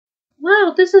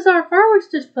Wow, this is our fireworks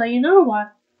display in Ottawa.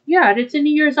 Yeah, it's a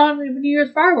New Year's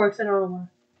fireworks in Ottawa.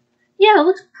 Yeah, it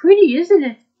looks pretty, isn't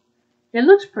it? It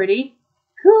looks pretty.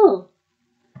 Cool.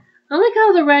 I like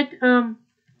how the red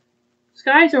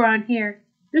skies around here.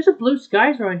 There's a blue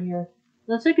skies around here.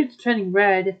 Looks like it's turning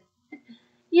red.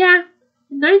 Yeah,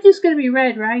 the night is gonna be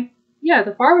red, right? Yeah,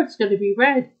 the fireworks gonna be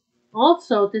red.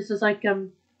 Also, this is like a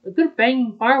good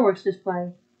banging fireworks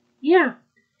display. Yeah,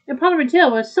 and Parliament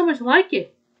Hill was so much like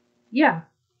it. Yeah,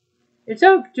 it's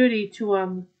our duty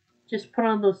to just put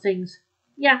on those things.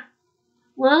 Yeah.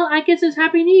 Well, I guess it's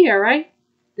Happy New Year, right?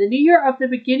 The New Year of the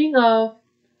beginning of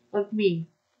me.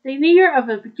 The New Year of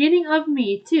the beginning of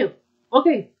me too.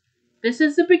 Okay, this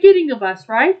is the beginning of us,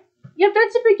 right? Yep,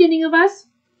 that's the beginning of us.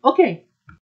 Okay,